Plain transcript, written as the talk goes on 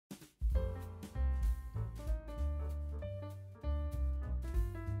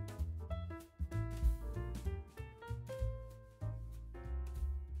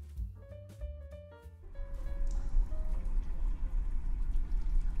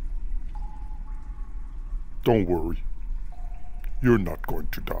Don't worry. You're not going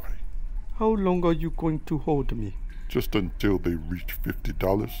to die. How long are you going to hold me? Just until they reach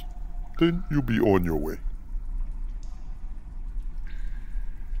 $50. Then you'll be on your way.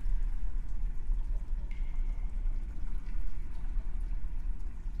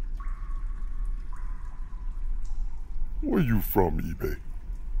 Where you from, eBay?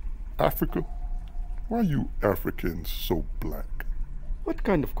 Africa? Why are you Africans so black? What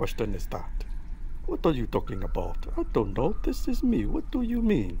kind of question is that? What are you talking about? I don't know. This is me. What do you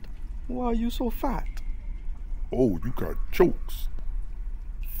mean? Why are you so fat? Oh, you got jokes.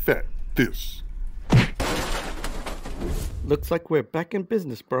 Fat this. Looks like we're back in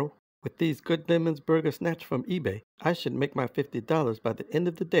business, bro. With these good lemons burger snatched from eBay, I should make my $50 by the end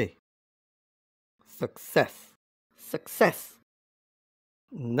of the day. Success. Success.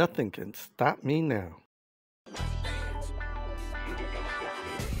 Nothing can stop me now.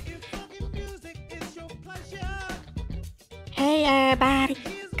 Hey everybody,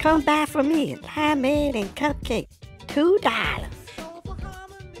 come buy from me lemonade and cupcake, $2.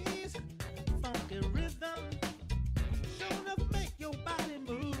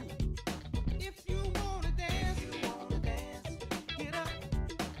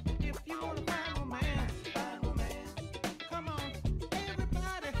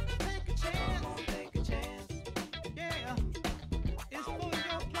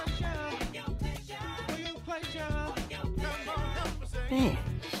 Man,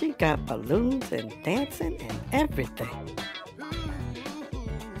 she got balloons and dancing and everything.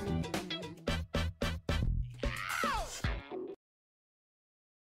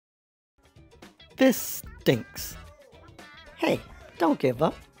 This stinks. Hey, don't give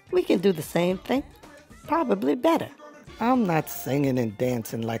up. We can do the same thing. Probably better. I'm not singing and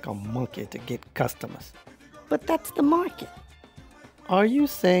dancing like a monkey to get customers. But that's the market. Are you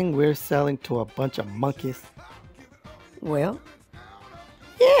saying we're selling to a bunch of monkeys? Well,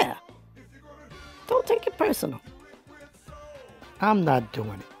 yeah. Don't take it personal. I'm not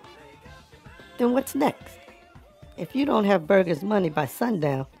doing it. Then what's next? If you don't have Burger's money by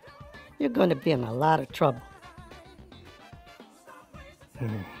sundown, you're going to be in a lot of trouble.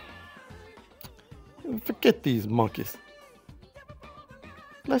 Forget these monkeys.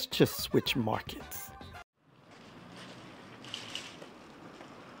 Let's just switch markets.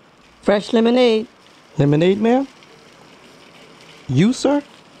 Fresh lemonade. Lemonade, ma'am? You, sir?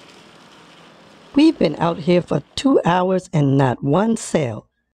 We've been out here for 2 hours and not one sale.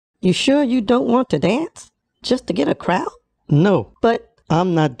 You sure you don't want to dance? Just to get a crowd? No, But,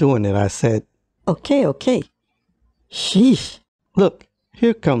 I'm not doing it, I said. okay. Sheesh. Look,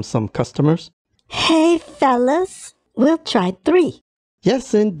 here come some customers. Hey, fellas. We'll try 3.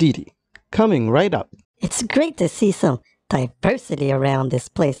 Yes, indeedy. Coming right up. It's great to see some diversity around this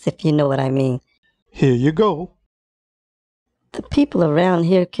place, if you know what I mean. Here you go. The people around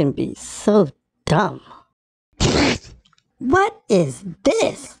here can be so dumb. What is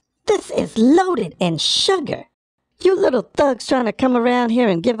this? This is loaded in sugar. You little thugs trying to come around here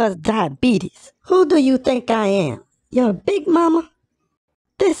and give us diabetes. Who do you think I am? Your big mama?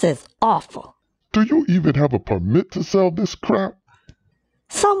 This is awful. Do you even have a permit to sell this crap?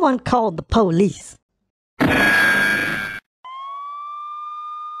 Someone called the police.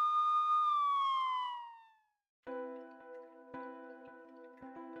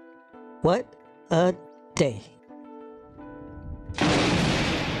 What a day.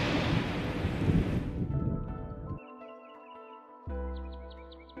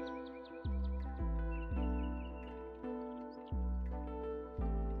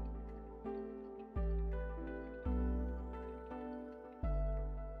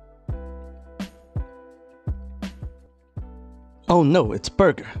 Oh no, it's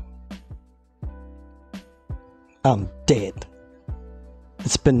Burger. I'm dead.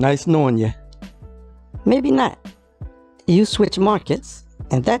 It's been nice knowing you. Maybe not. You switched markets,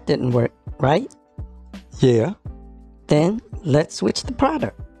 and that didn't work, right? Yeah, Then let's switch the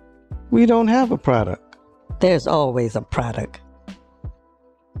product. we don't have a product. There's always a product.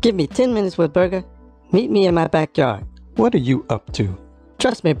 Give me 10 minutes with Burger. Meet me in my backyard. What are you up to?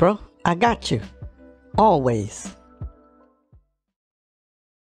 Trust me, bro. I got you. Always.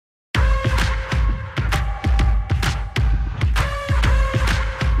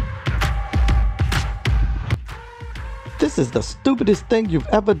 This is the stupidest thing you've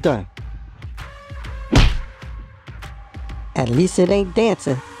ever done. At least it ain't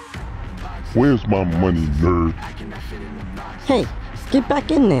dancing. Where's my money, nerd? Hey, get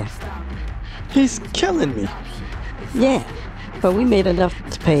back in there. He's killing me. Yeah, but we made enough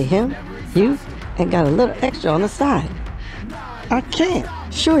to pay him, you, and got a little extra on the side. I can't.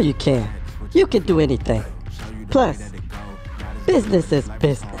 Sure you can. You can do anything. Plus, business is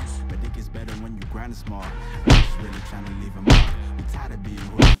business. But it gets better when you grind it small. Just really trying to leave 'em out. We tired of being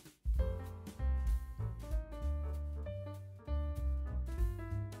who